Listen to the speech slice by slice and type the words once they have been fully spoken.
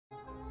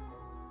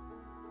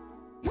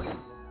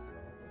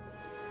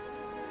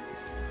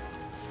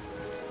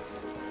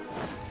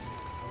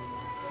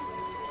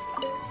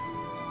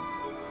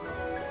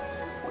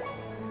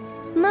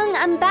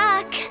I'm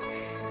back.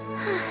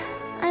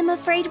 I'm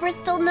afraid we're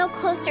still no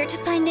closer to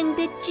finding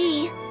Big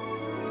G.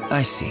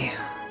 I see.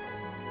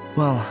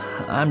 Well,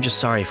 I'm just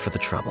sorry for the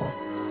trouble.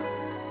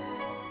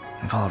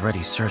 I've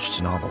already searched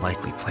in all the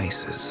likely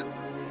places.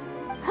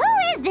 Who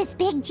is this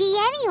Big G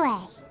anyway?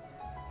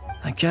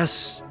 I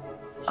guess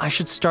I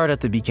should start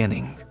at the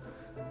beginning.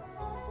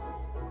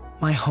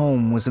 My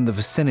home was in the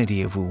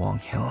vicinity of Wuwang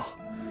Hill.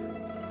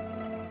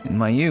 In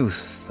my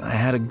youth, I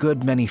had a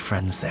good many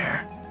friends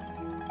there.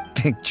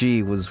 Big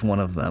G was one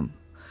of them.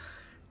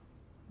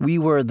 We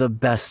were the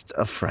best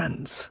of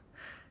friends.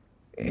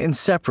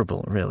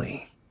 Inseparable,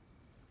 really.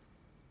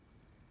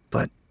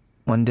 But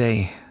one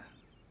day,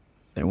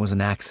 there was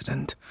an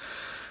accident.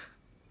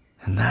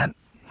 And that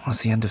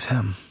was the end of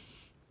him.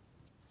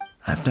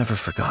 I've never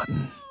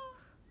forgotten.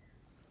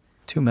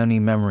 Too many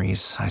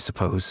memories, I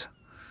suppose.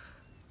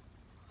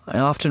 I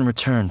often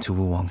return to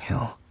Wuwang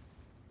Hill.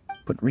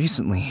 But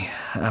recently,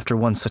 after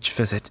one such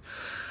visit,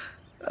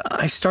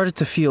 I started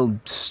to feel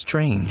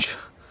strange.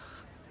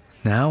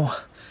 Now,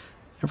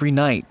 every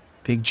night,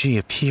 Big G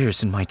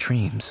appears in my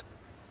dreams.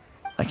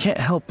 I can't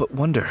help but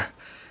wonder,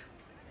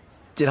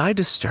 did I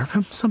disturb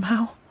him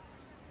somehow?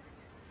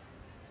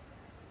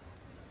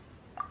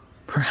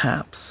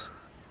 Perhaps.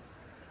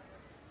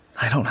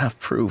 I don't have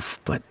proof,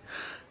 but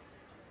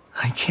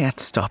I can't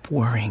stop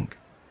worrying.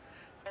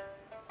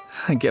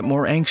 I get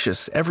more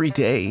anxious every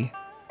day.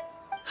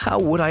 How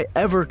would I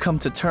ever come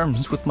to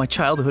terms with my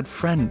childhood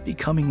friend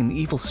becoming an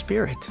evil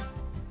spirit?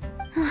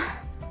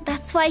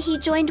 That's why he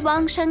joined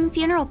Wangsheng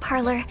Funeral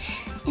Parlor.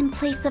 In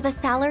place of a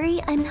salary,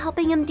 I'm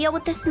helping him deal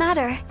with this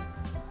matter.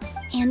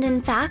 And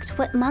in fact,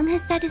 what Meng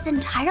has said is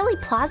entirely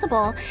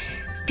plausible.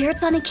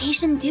 Spirits on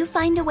occasion do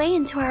find a way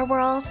into our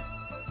world.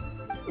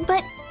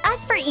 But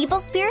as for evil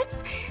spirits,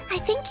 I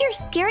think you're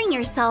scaring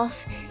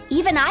yourself.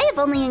 Even I have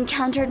only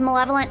encountered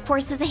malevolent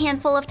forces a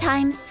handful of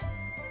times.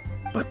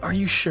 But are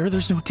you sure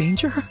there's no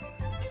danger?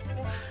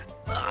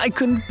 I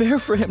couldn't bear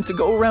for him to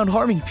go around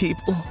harming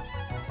people.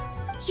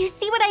 You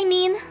see what I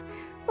mean?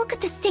 Look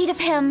at the state of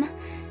him.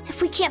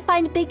 If we can't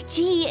find Big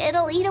G,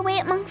 it'll eat away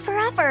at Meng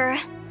forever.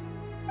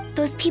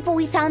 Those people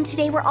we found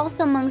today were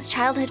also Meng's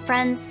childhood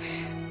friends.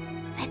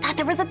 I thought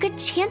there was a good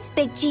chance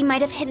Big G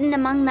might have hidden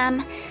among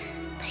them.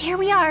 But here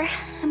we are,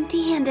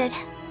 empty-handed.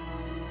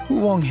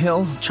 Wuwang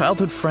Hill,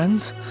 childhood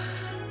friends?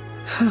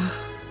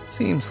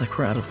 Seems like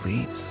we're out of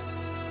leads.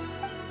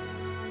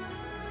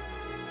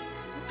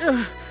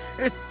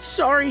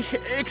 Sorry,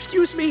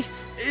 excuse me.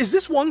 Is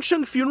this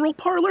Wangsheng Funeral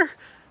Parlor?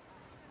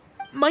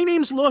 My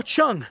name's Luo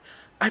Chung.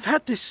 I've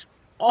had this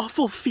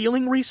awful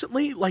feeling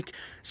recently, like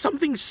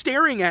something's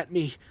staring at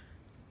me.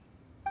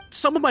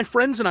 Some of my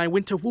friends and I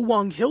went to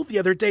Wuwang Hill the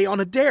other day on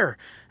a dare.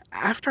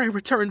 After I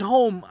returned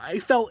home, I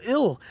fell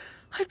ill.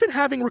 I've been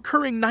having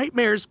recurring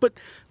nightmares, but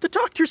the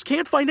doctors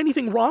can't find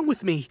anything wrong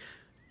with me.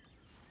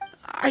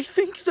 I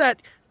think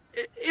that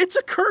it's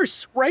a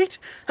curse, right?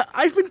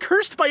 I've been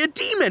cursed by a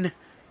demon.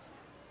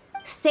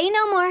 Say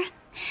no more.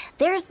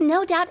 There's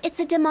no doubt it's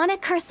a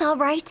demonic curse, all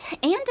right,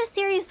 and a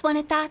serious one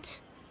at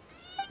that.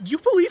 You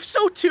believe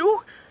so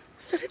too?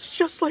 Then it's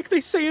just like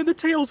they say in the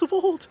tales of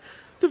old.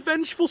 The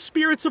vengeful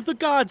spirits of the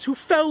gods who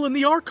fell in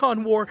the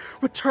Archon War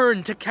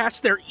return to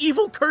cast their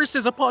evil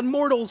curses upon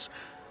mortals.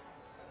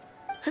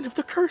 And if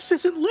the curse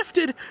isn't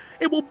lifted,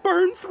 it will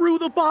burn through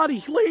the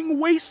body, laying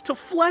waste to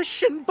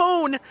flesh and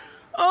bone.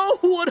 Oh,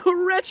 what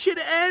a wretched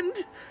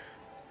end!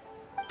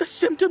 The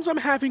symptoms I'm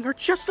having are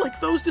just like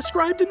those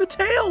described in the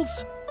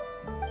tales.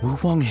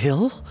 Wuwang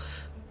Hill?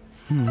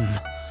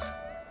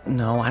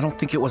 No, I don't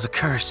think it was a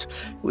curse.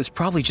 It was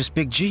probably just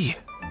Big G.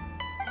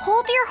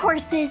 Hold your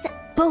horses,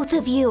 both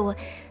of you.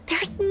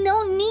 There's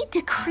no need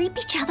to creep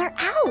each other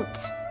out.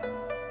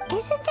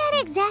 Isn't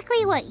that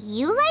exactly what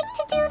you like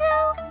to do,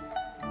 though?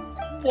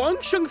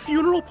 Wangsheng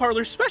Funeral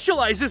Parlor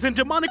specializes in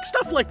demonic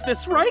stuff like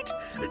this, right?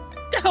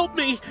 Help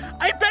me!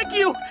 I beg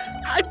you!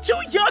 I'm too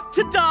young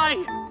to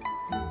die!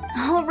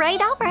 All right,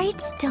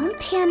 don't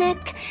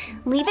panic.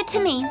 Leave it to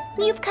me.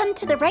 You've come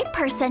to the right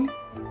person.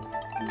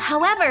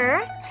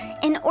 However,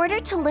 in order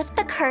to lift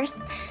the curse,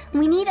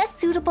 we need a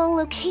suitable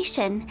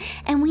location,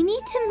 and we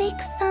need to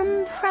make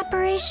some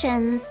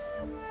preparations.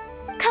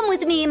 Come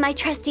with me, my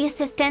trusty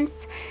assistants.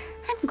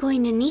 I'm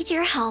going to need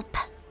your help.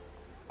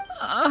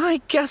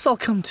 I guess I'll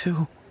come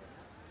too.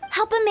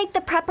 Help him make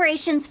the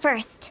preparations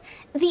first.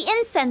 The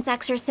incense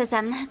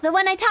exorcism, the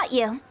one I taught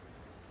you.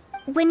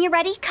 When you're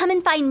ready, come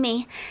and find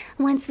me.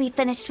 Once we've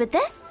finished with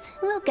this,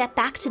 we'll get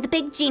back to the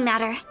Big G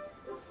matter.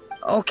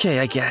 Okay,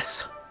 I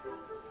guess.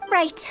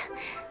 Right.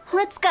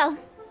 Let's go.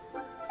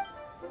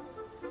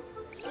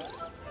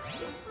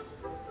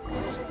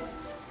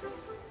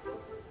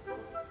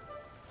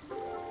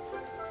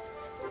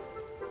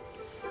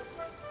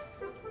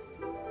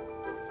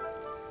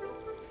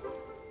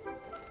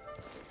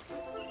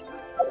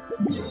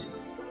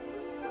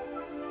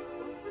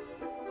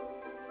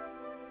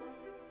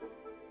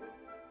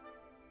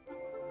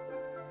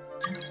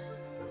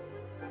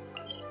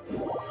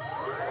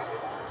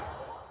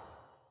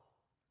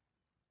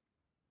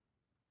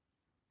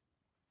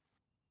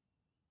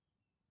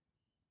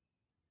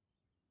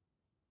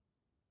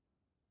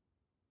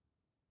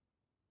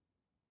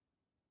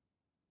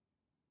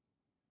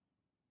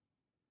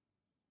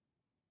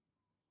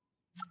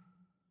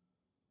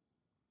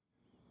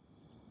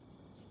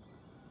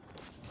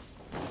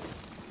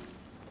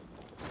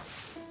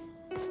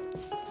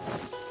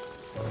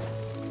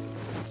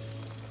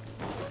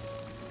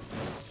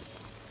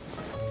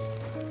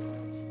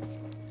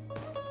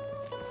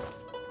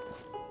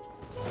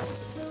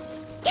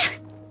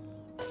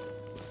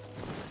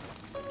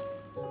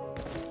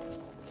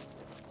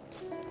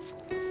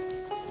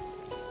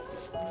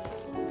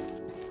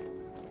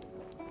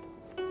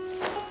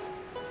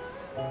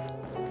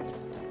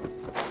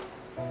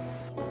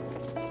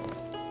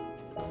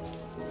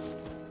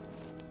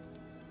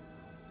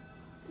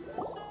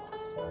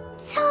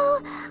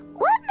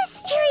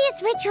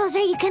 rituals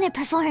are you gonna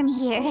perform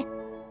here?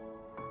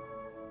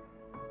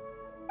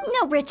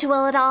 No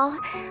ritual at all.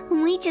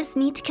 We just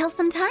need to kill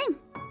some time.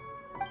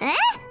 Eh?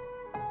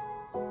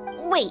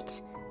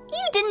 Wait,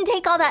 you didn't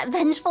take all that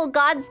vengeful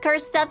god's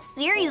curse stuff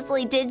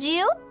seriously, did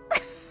you?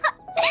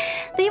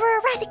 They were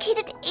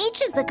eradicated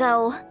ages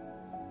ago.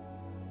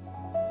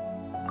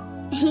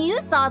 You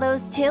saw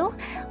those two.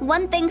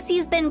 One thinks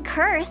he's been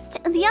cursed,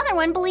 and the other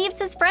one believes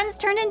his friends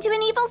turned into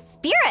an evil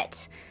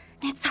spirit.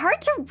 It's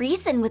hard to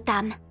reason with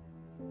them.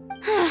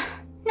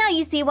 Now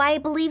you see why I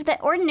believe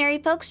that ordinary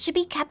folks should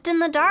be kept in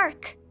the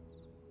dark.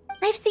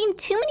 I've seen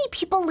too many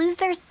people lose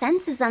their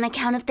senses on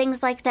account of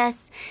things like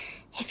this.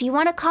 If you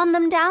want to calm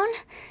them down,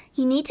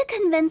 you need to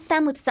convince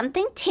them with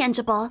something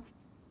tangible.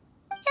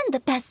 And the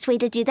best way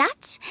to do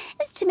that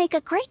is to make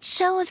a great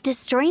show of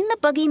destroying the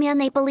boogeyman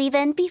they believe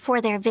in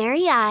before their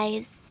very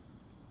eyes.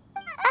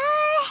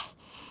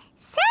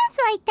 Sounds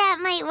like that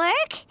might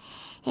work.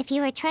 If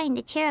you were trying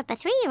to cheer up a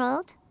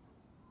 3-year-old.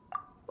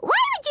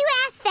 Why would you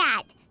ask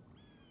that?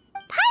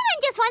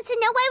 Paimon just wants to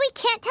know why we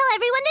can't tell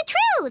everyone the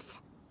truth.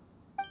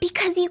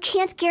 Because you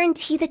can't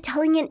guarantee that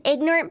telling an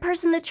ignorant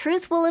person the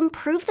truth will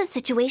improve the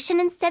situation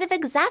instead of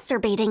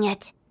exacerbating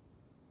it.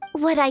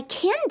 What I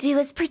can do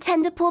is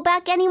pretend to pull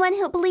back anyone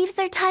who believes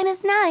their time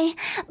is nigh.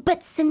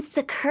 But since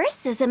the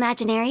curse is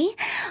imaginary,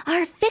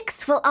 our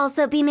fix will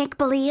also be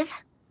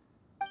make-believe.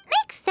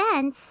 Makes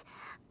sense.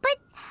 But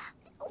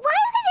why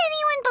would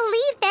anyone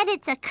believe that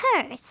it's a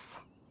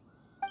curse?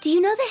 Do you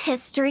know the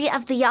history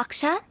of the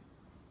Yaksha?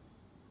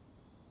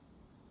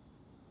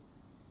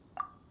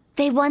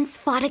 They once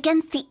fought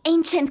against the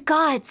ancient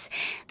gods.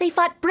 They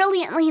fought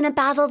brilliantly in a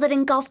battle that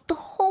engulfed the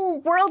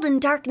whole world in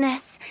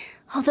darkness.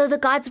 Although the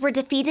gods were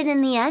defeated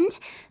in the end,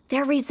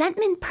 their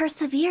resentment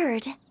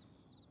persevered.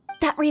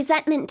 That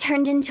resentment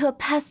turned into a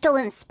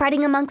pestilence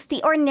spreading amongst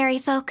the ordinary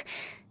folk.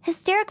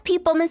 Hysteric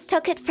people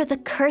mistook it for the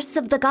curse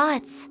of the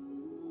gods.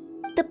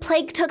 The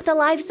plague took the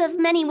lives of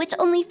many, which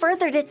only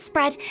furthered its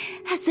spread,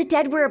 as the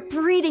dead were a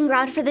breeding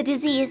ground for the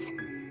disease.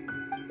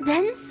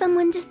 Then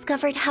someone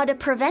discovered how to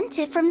prevent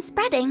it from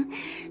spreading,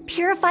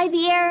 purify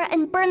the air,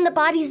 and burn the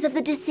bodies of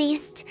the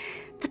deceased.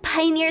 The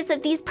pioneers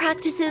of these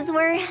practices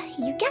were,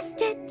 you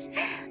guessed it,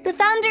 the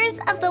founders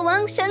of the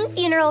Wangsheng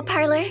Funeral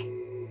Parlor.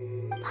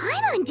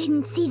 Paimon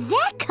didn't see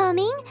that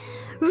coming.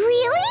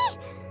 Really?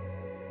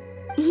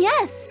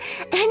 Yes.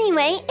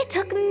 Anyway, it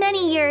took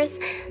many years,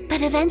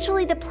 but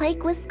eventually the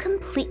plague was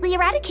completely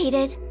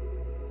eradicated.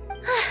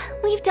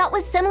 We've dealt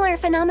with similar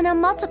phenomena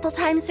multiple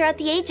times throughout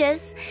the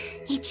ages.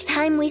 Each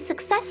time we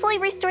successfully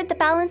restored the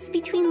balance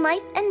between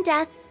life and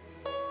death.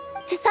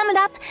 To sum it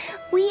up,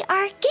 we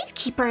are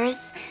gatekeepers,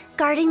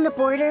 guarding the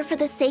border for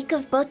the sake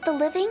of both the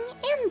living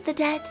and the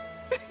dead.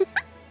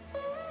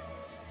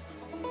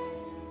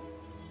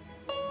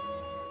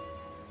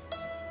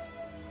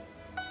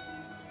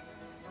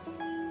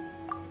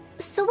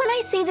 So when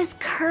I say this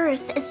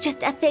curse is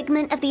just a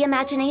figment of the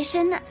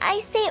imagination,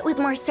 I say it with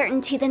more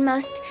certainty than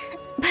most.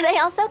 But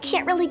I also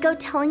can't really go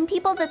telling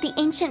people that the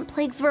ancient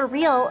plagues were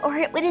real, or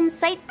it would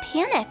incite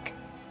panic.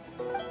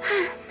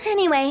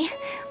 Anyway,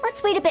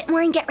 let's wait a bit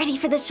more and get ready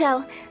for the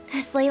show.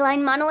 This ley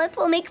line monolith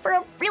will make for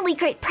a really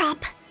great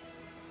prop.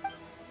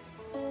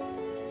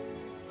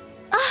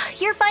 Oh,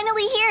 you're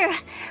finally here!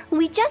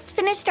 We just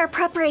finished our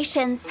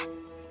preparations.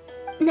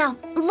 Now,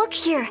 look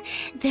here.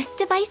 This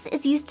device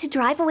is used to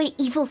drive away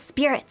evil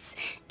spirits.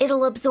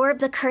 It'll absorb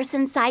the curse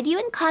inside you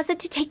and cause it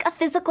to take a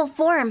physical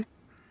form.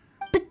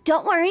 But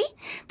don't worry,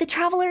 the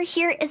traveler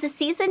here is a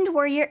seasoned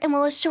warrior and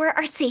will assure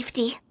our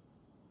safety.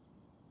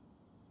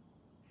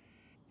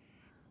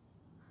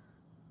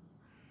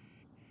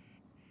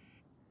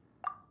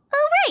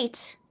 Oh,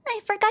 right. I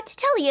forgot to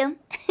tell you.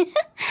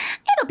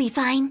 It'll be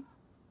fine.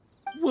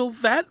 Will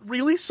that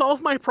really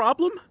solve my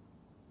problem?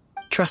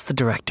 Trust the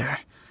director.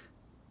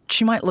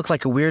 She might look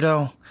like a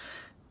weirdo,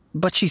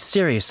 but she's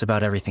serious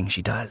about everything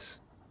she does.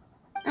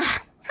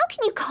 How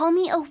can you call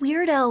me a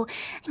weirdo?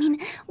 I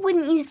mean,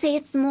 wouldn't you say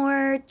it's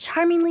more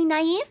charmingly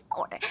naive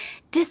or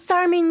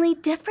disarmingly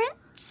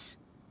different?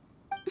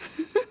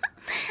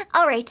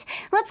 All right,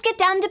 let's get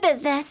down to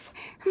business.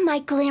 My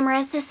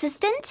glamorous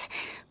assistant,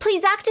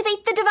 please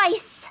activate the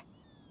device.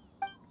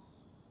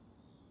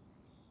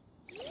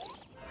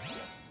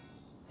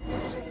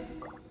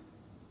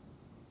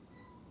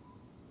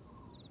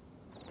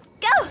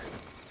 Go!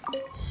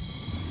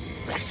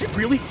 Is it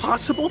really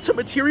possible to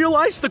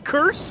materialize the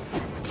curse?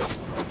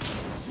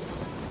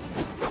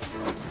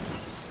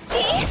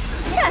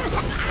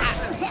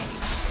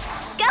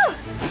 Go!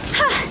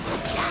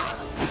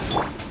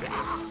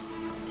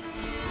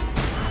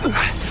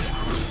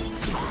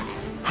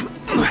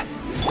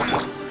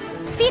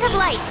 Speed of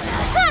light!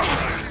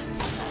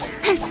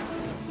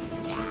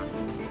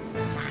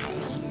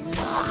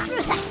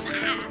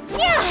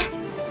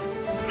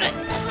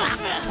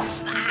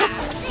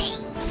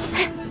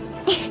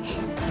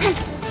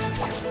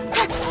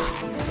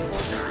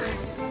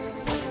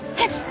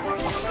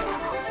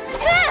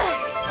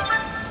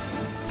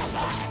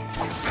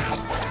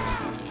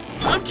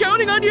 I'm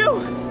counting on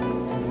you!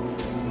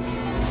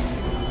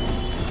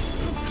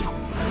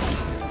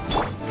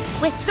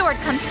 With sword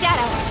comes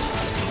shadow.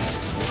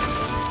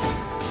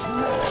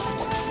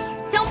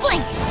 Don't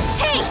blink!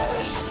 Hey!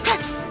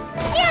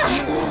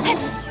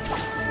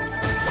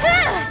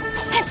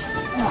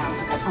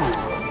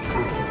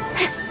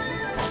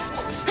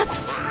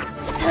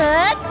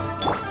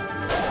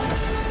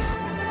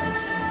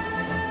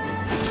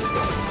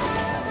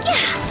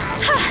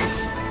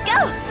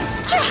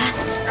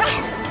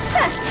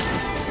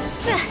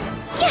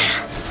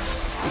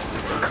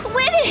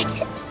 Quit it!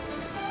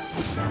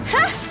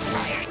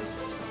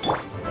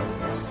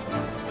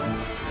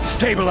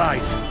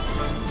 Stabilize!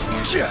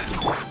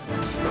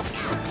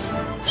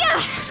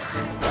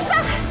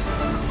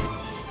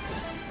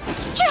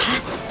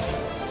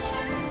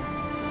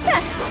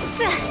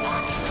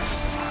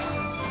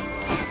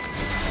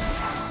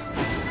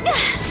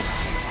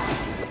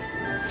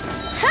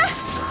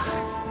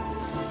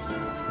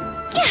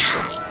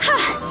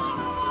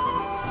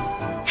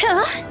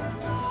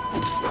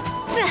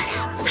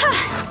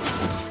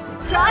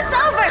 Cross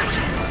over!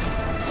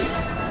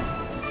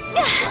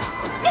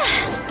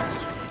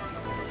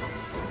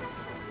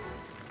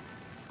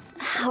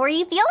 How are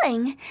you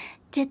feeling?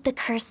 Did the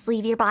curse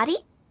leave your body?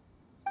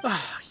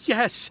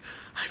 Yes,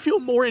 I feel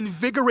more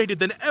invigorated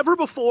than ever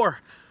before.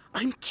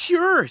 I'm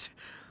cured.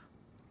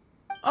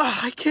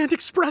 I can't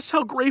express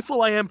how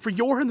grateful I am for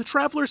your and the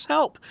Traveler's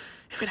help.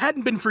 If it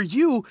hadn't been for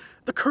you,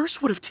 the curse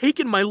would have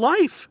taken my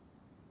life.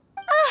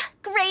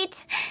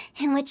 Great.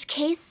 In which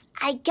case,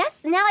 I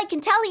guess now I can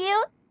tell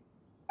you.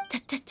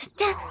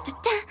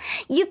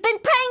 You've been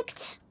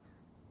pranked!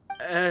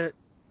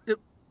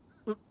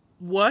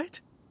 What?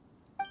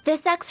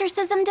 This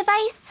exorcism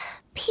device?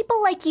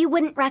 People like you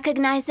wouldn't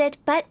recognize it,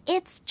 but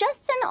it's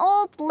just an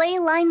old ley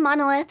line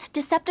monolith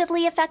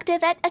deceptively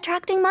effective at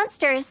attracting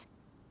monsters.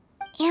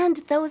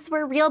 And those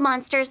were real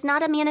monsters,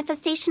 not a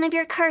manifestation of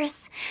your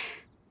curse.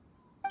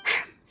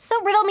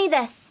 So riddle me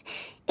this.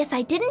 If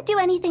I didn't do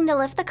anything to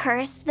lift the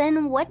curse,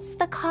 then what's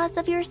the cause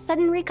of your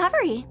sudden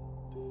recovery?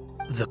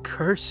 The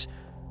curse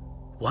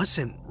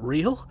wasn't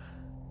real?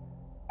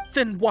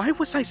 Then why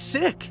was I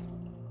sick?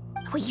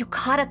 Well, you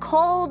caught a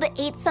cold,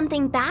 ate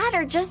something bad,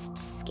 or just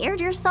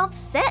scared yourself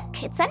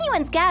sick. It's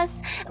anyone's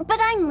guess, but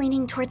I'm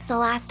leaning towards the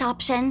last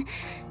option.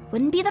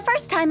 Wouldn't be the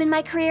first time in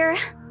my career.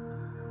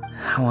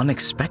 How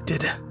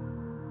unexpected.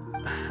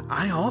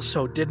 I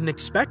also didn't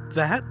expect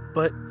that,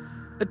 but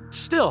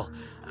still,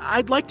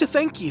 I'd like to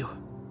thank you.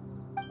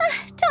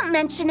 Don't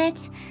mention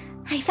it.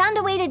 I found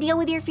a way to deal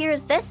with your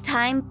fears this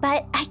time,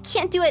 but I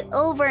can't do it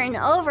over and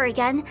over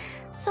again,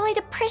 so I'd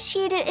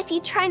appreciate it if you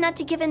try not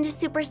to give in to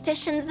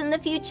superstitions in the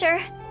future.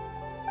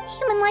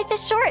 Human life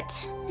is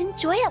short.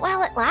 Enjoy it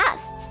while it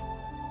lasts.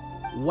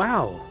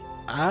 Wow,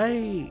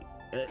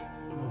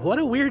 what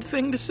a weird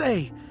thing to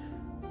say.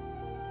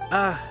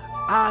 I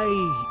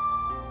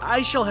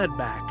shall head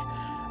back.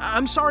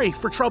 I'm sorry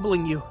for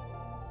troubling you.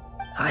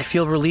 I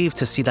feel relieved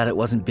to see that it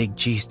wasn't Big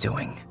G's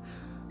doing.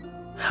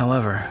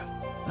 However,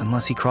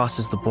 unless he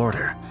crosses the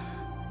border,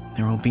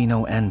 there will be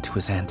no end to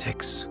his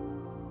antics.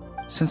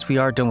 Since we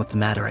are done with the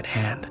matter at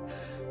hand,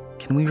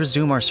 can we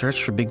resume our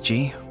search for Big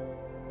G?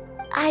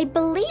 I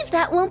believe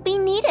that won't be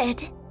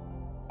needed.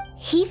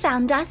 He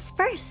found us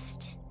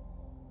first.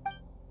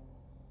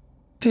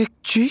 Big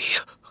G?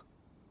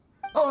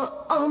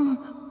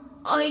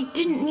 I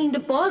didn't mean to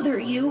bother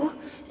you.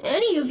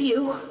 Any of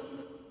you.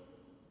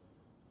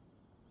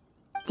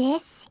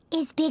 This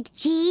is Big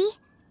G?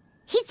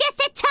 He's just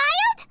a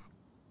child?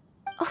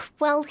 Oh,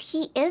 well,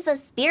 he is a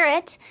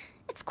spirit.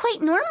 It's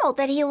quite normal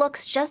that he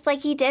looks just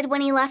like he did when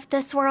he left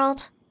this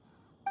world.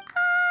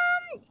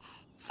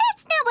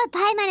 That's not what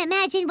Paimon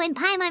imagined when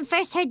Paimon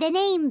first heard the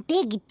name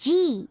Big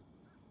G.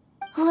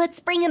 Let's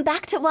bring him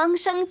back to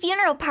Wangsheng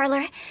Funeral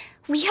Parlor.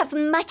 We have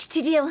much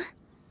to do.